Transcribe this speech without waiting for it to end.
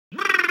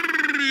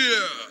media.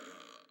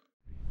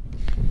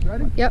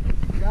 Ready? Yep.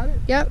 Got it?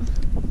 Yep.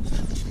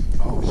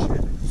 Oh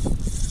shit.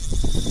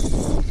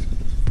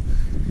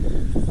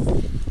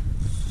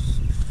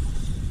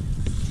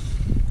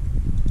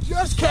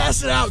 Just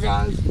cast it out,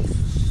 guys.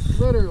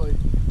 Literally.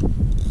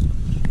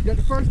 You got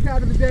the first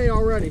cat of the day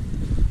already.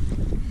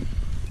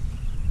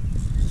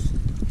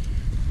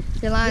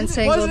 Your line's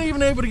tangled. Wasn't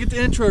even able to get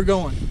the intro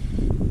going.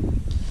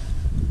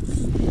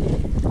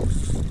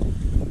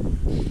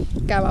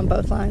 Got him on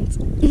both lines.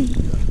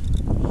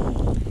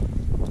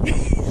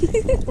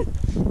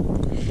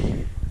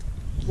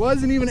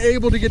 Wasn't even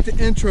able to get the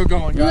intro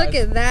going, guys. Look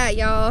at that,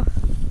 y'all.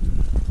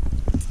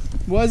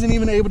 Wasn't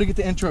even able to get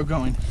the intro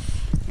going.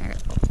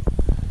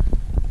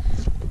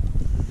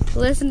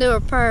 Listen to her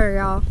purr,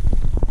 y'all.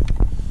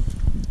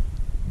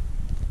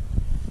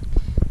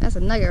 That's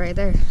a nugget right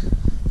there.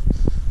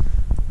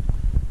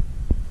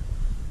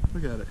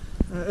 Look at it.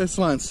 This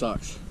line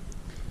sucks.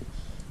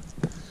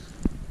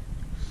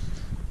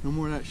 No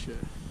more of that shit.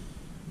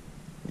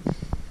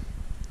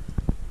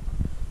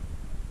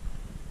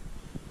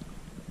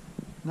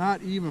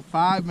 Not even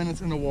 5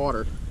 minutes in the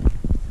water.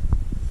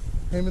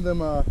 Hand me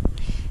them, I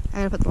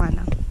gotta put the line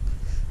down.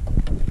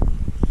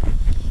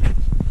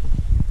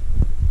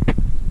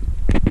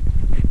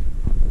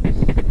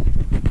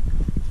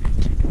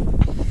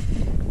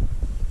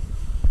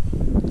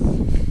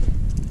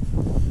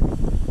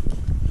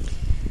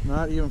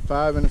 Not even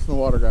 5 minutes in the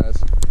water, guys.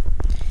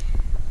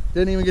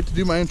 Didn't even get to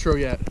do my intro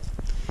yet.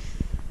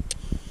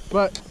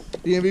 But,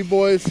 DMV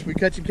boys, we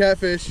catching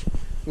catfish.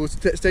 We'll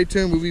stay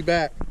tuned, we'll be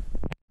back.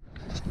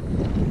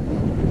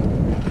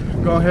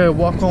 Go ahead and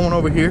walk on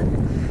over here.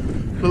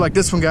 Look like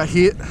this one got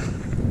hit.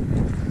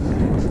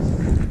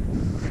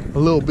 A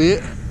little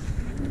bit.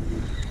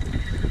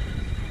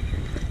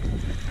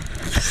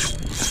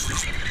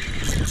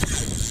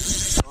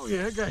 Oh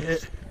yeah, it got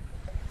hit.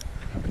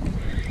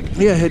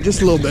 Yeah, hit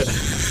just a little bit.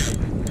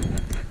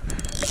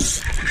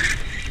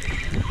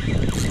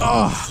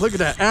 Oh, look at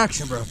that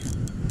action, bro.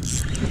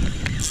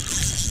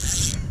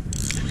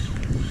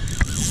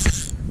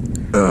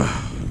 Ugh.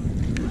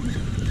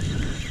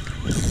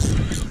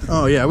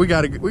 Oh yeah, we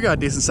got a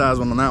decent sized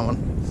one on that one.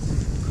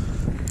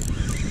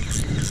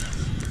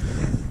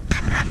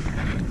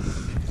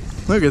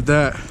 Look at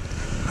that.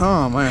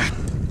 Oh man.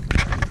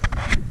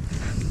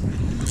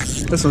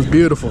 This one's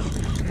beautiful.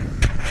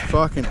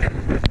 Fucking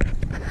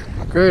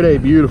grade A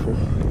beautiful.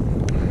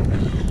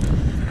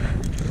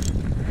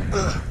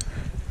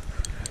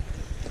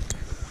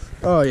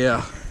 Oh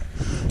yeah.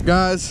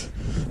 Guys,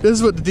 this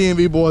is what the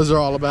DMV boys are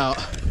all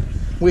about.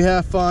 We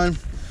have fun,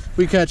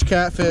 we catch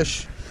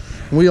catfish,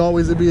 and we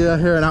always be out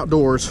here and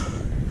outdoors.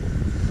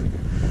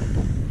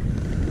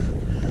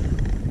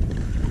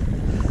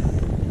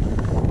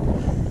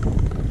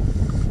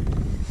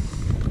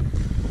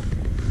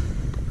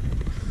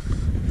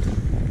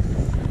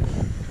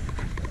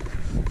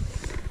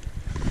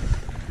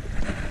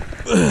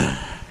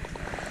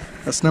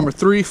 That's number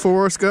 3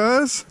 for us,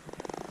 guys.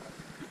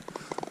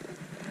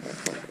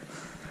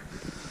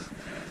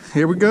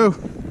 Here we go.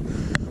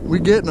 We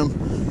getting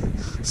them.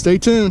 Stay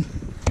tuned.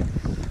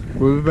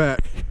 We'll be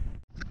back.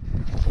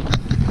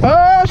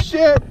 Oh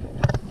shit!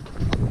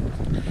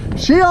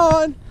 She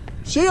on.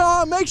 She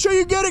on. Make sure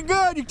you get it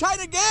good. You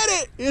tighten it, get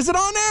it. Is it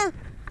on there?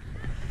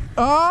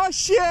 Oh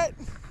shit!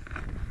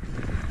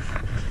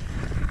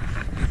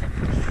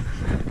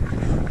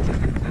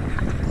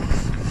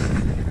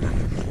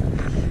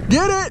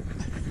 Get it!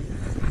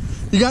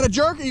 You gotta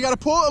jerk it, you gotta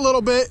pull it a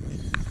little bit.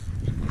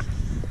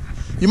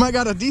 You might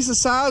got a decent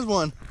sized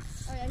one.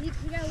 Oh yeah,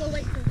 he got a little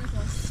weight for this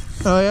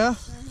one. Oh yeah?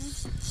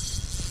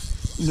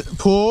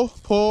 Pull,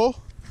 pull.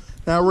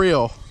 Now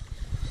reel.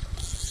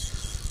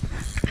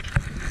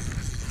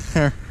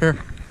 Here, here.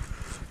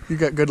 You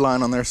got good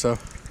line on there, so. All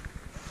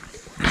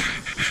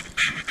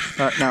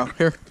right, now,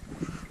 here.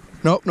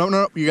 Nope, nope,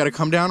 nope. You gotta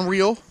come down,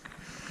 reel,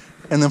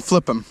 and then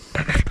flip him.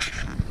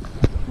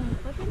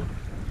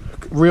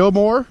 Reel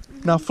more,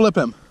 now flip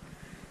him.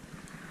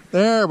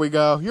 There we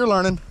go, you're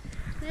learning.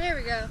 There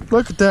we go.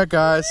 Look at that,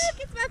 guys.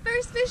 Look, it's my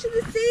first fish of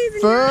the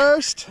season.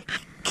 First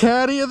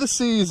caddy of the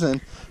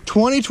season.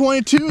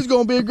 2022 is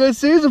gonna be a good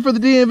season for the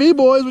DMV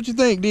boys. What you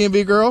think,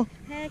 DMV girl?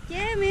 Heck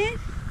yeah, man. Ooh,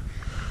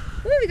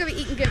 we're gonna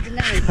be eating good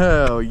tonight.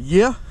 Hell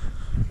yeah.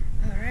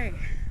 All right.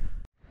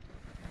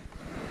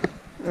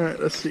 All right,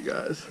 let's see,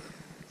 guys.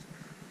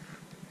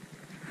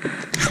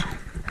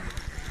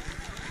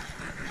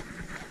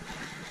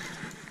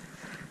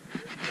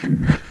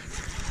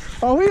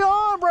 Oh, he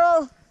on,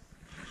 bro.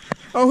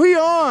 Oh, he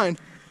on.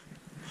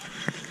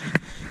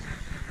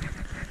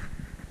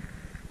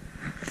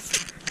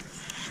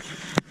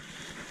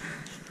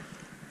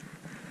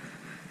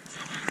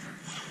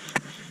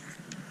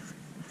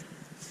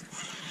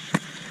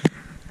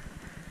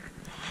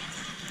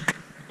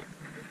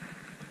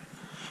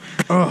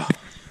 Oh.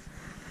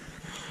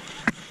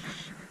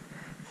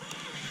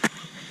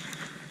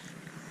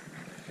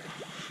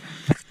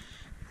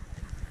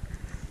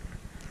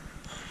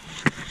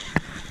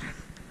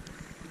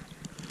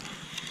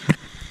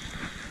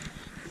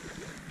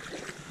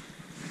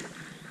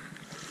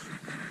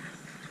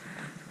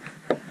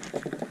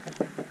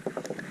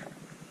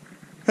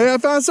 Hey, I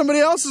found somebody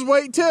else's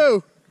weight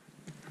too.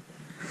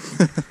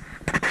 What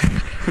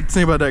do you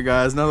think about that,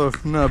 guys?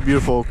 Another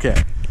beautiful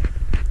cat.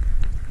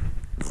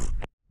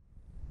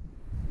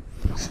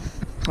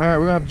 All right,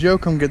 we're gonna have Joe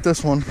come get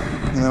this one,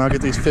 and then I'll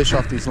get these fish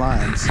off these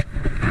lines.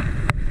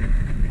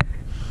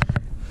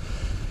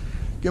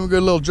 Give him a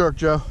good little jerk,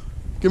 Joe.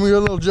 Give him a good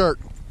little jerk.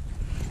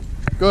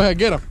 Go ahead,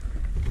 get him.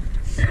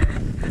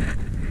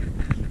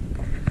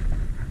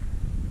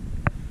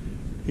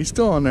 He's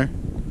still on there.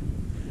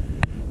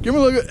 Give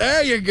him a look.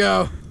 There you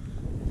go.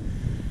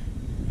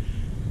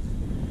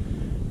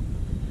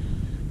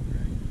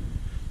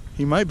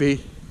 He might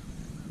be.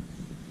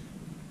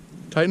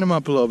 Tighten him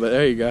up a little bit.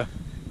 There you go.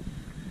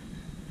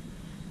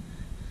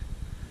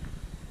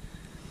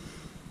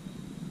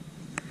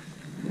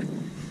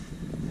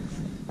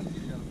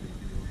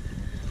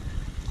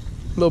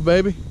 Little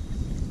baby.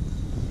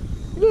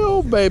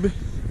 Little baby.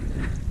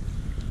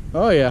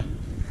 Oh yeah.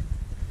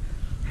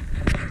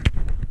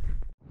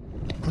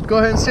 Let's go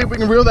ahead and see if we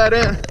can reel that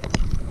in.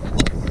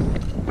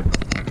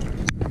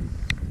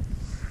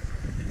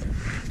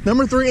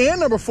 Number 3 and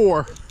number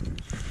 4.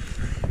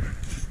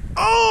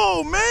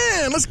 Oh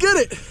man, let's get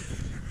it.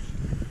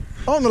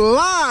 On the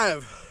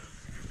live.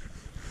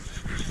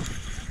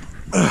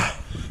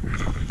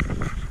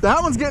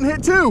 That one's getting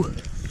hit too.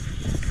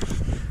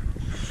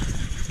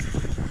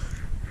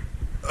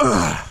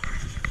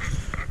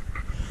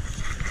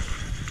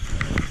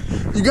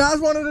 You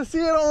guys wanted to see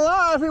it on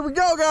live. Here we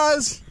go,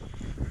 guys.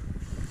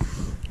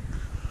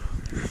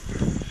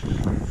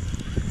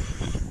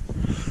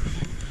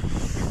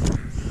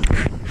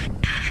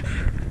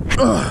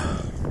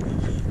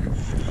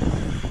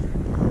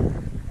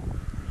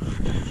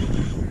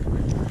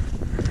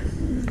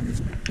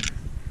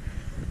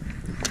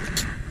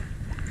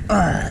 All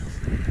right,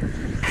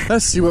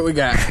 let's see what we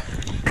got.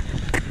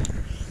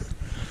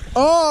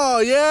 Oh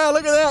yeah,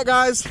 look at that,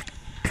 guys.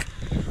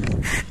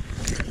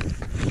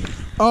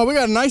 Oh, we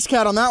got a nice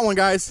cat on that one,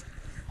 guys.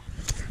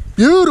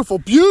 Beautiful,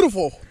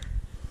 beautiful.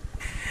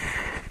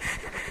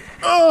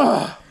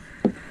 Woo!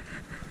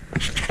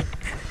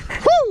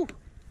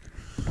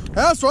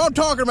 That's what I'm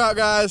talking about,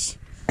 guys.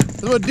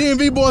 That's what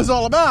DMV Boy's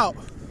all about.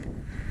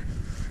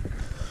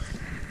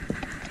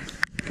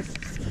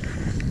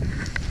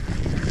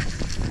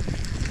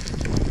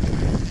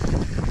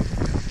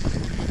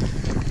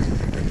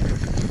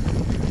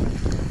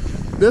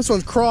 This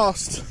one's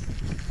crossed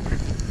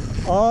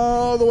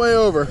all the way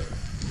over.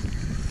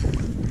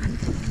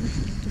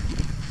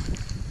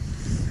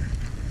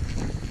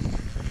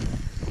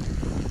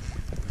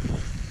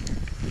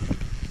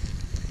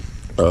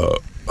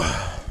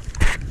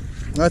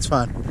 That's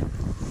fine.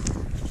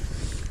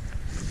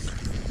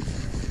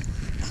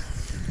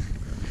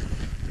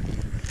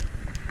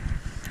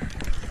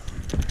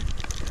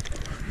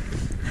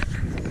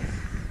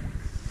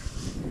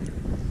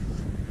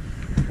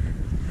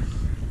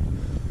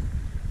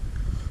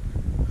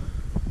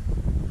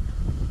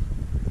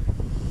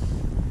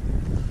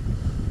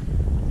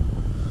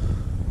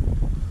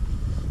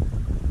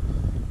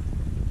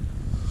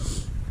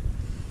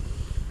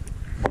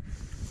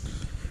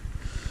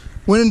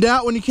 When in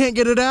doubt, when you can't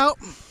get it out,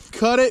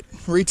 cut it,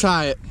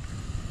 retie it.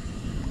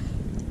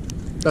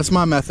 That's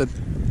my method.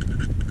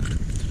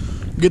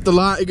 Get the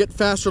line, get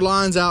faster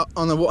lines out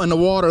on in the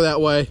water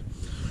that way.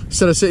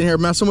 Instead of sitting here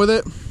messing with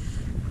it,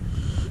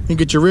 you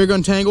get your rig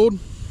untangled.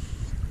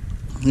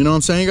 You know what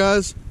I'm saying,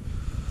 guys?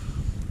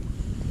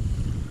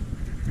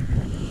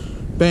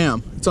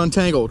 Bam, it's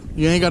untangled.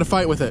 You ain't got to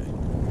fight with it.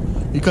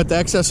 You cut the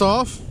excess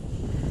off.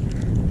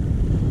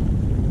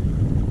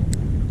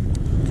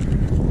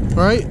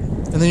 All right?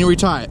 And then you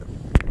retie it.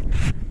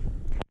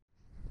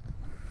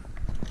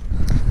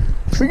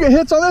 We get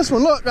hits on this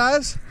one. Look,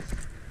 guys.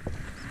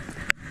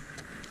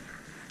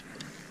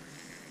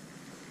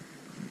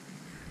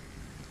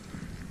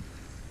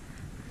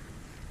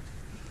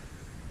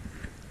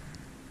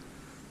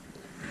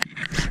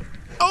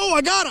 Oh,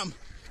 I got him.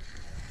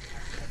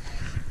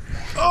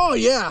 Oh,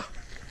 yeah.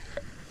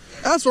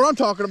 That's what I'm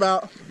talking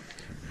about.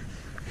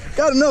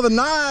 Got another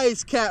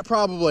nice cat,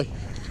 probably.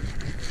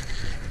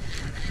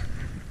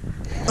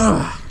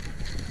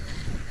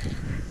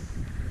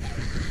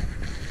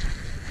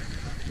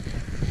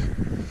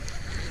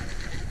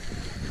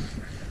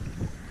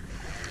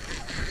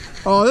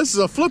 Oh, this is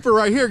a flipper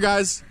right here,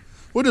 guys.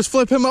 We'll just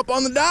flip him up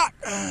on the dock.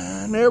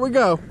 And there we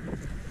go.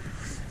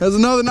 There's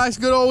another nice,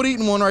 good old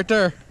eating one right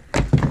there.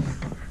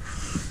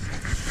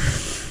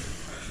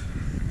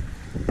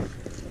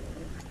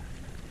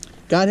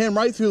 Got him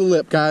right through the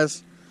lip,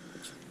 guys.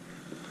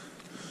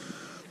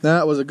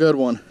 That was a good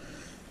one.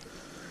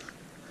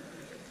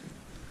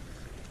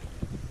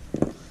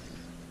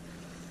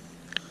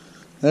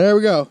 There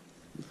we go.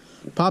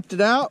 Popped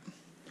it out.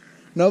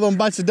 Another one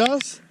bites the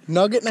dust.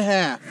 Nugget and a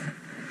half.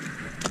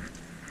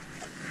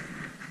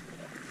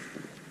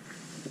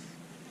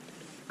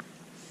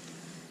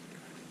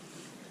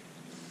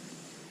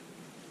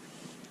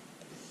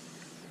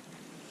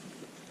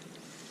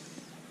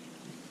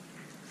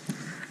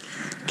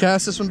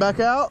 Cast this one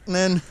back out and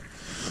then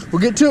we'll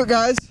get to it,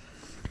 guys.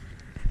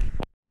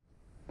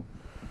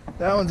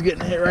 That one's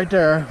getting hit right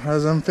there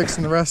as I'm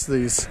fixing the rest of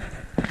these.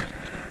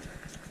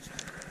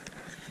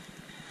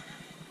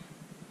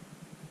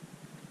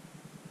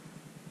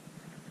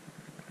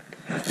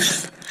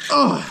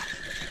 Oh,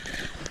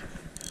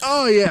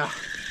 oh yeah.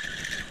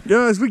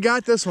 Guys, we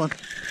got this one.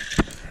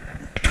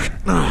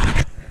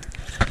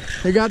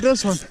 We got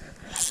this one.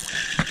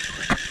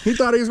 He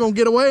thought he was gonna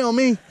get away on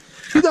me.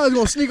 He thought he was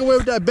gonna sneak away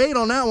with that bait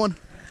on that one.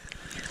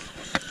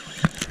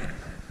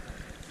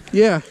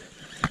 Yeah.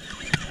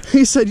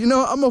 He said, you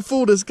know, I'm gonna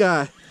fool this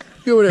guy.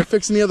 He over there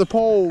fixing the other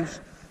poles.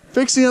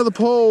 Fixing the other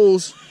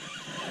poles.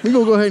 We're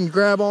gonna go ahead and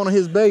grab onto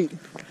his bait.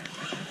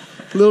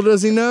 Little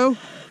does he know,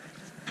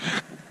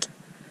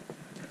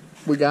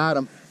 we got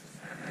him.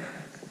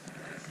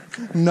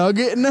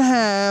 Nugget and a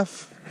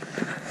half.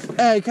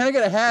 Hey, can I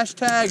get a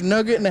hashtag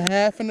nugget and a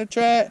half in the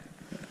chat?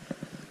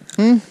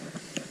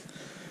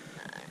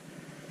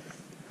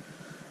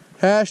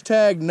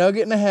 Hashtag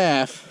nugget and a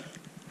half.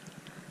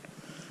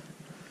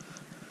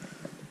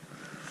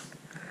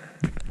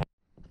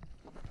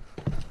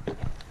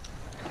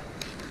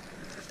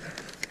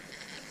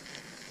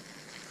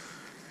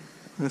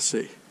 Let's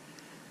see.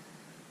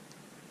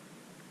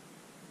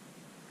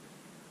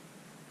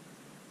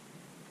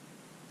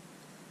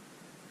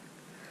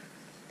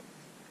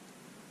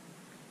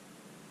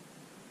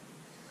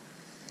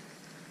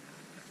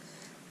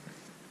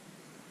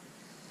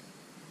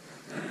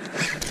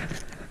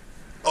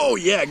 Oh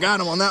yeah, got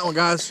him on that one,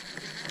 guys.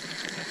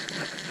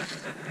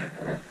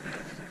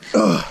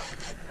 Ugh.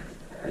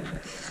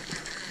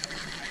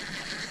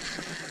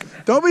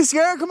 Don't be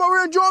scared. Come over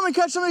here and join me and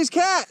catch some of these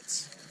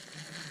cats.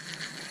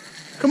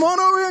 Come on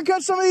over here and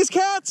catch some of these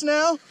cats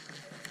now.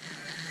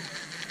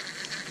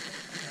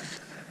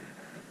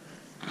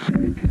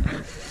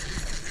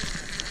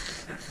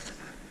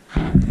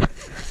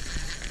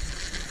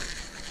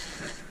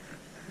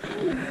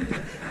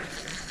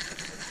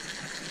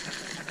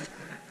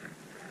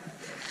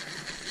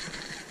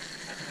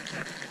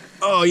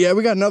 Oh yeah,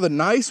 we got another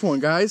nice one,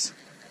 guys.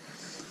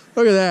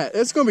 Look at that.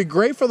 It's gonna be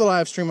great for the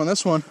live stream on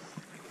this one.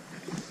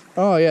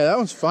 Oh yeah, that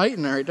one's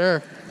fighting right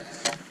there.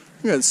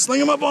 You gotta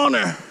sling him up on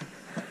there.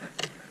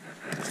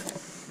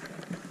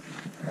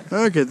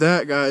 Look at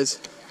that,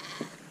 guys.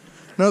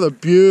 Another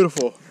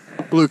beautiful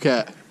blue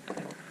cat.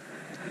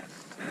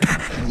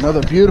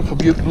 Another beautiful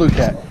blue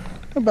cat.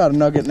 About a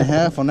nugget and a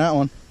half on that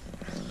one.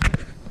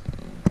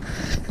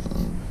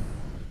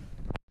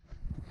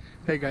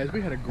 Hey guys,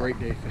 we had a great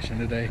day fishing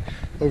today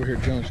over here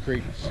at Jones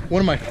Creek. One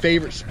of my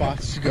favorite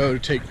spots to go to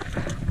take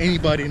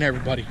anybody and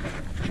everybody.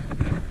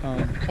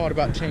 Caught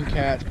about 10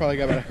 cats, probably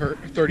got about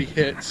 30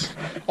 hits.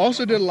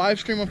 Also did a live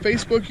stream on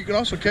Facebook. You can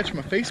also catch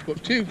my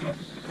Facebook too.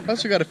 I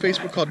also got a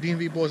Facebook called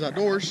DMV Boys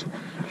Outdoors.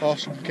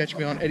 Also can catch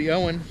me on Eddie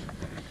Owen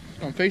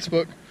on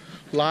Facebook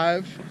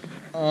live.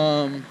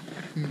 You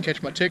can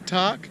catch my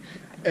TikTok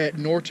at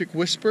Nordic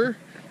Whisper.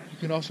 You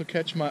can also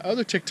catch my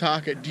other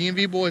TikTok at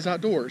DMV Boys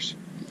Outdoors.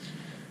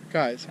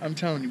 Guys, I'm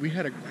telling you, we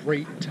had a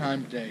great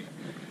time today.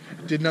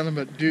 Did nothing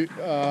but do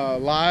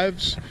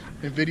lives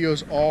and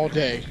videos all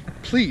day.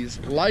 Please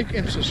like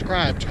and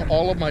subscribe to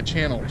all of my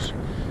channels.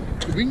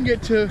 If we can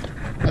get to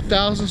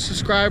 1,000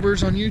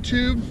 subscribers on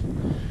YouTube,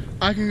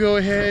 I can go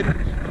ahead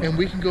and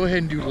we can go ahead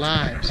and do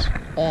lives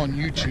on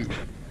YouTube.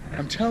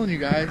 I'm telling you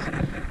guys,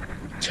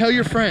 tell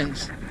your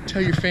friends,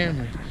 tell your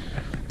family,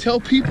 tell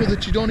people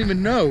that you don't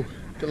even know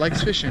that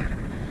likes fishing.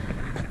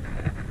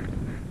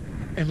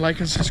 And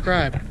like and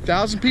subscribe.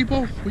 1,000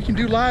 people, we can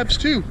do lives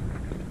too.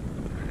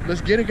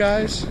 Let's get it,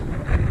 guys.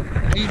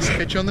 Peace.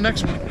 Catch you on the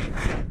next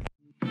one.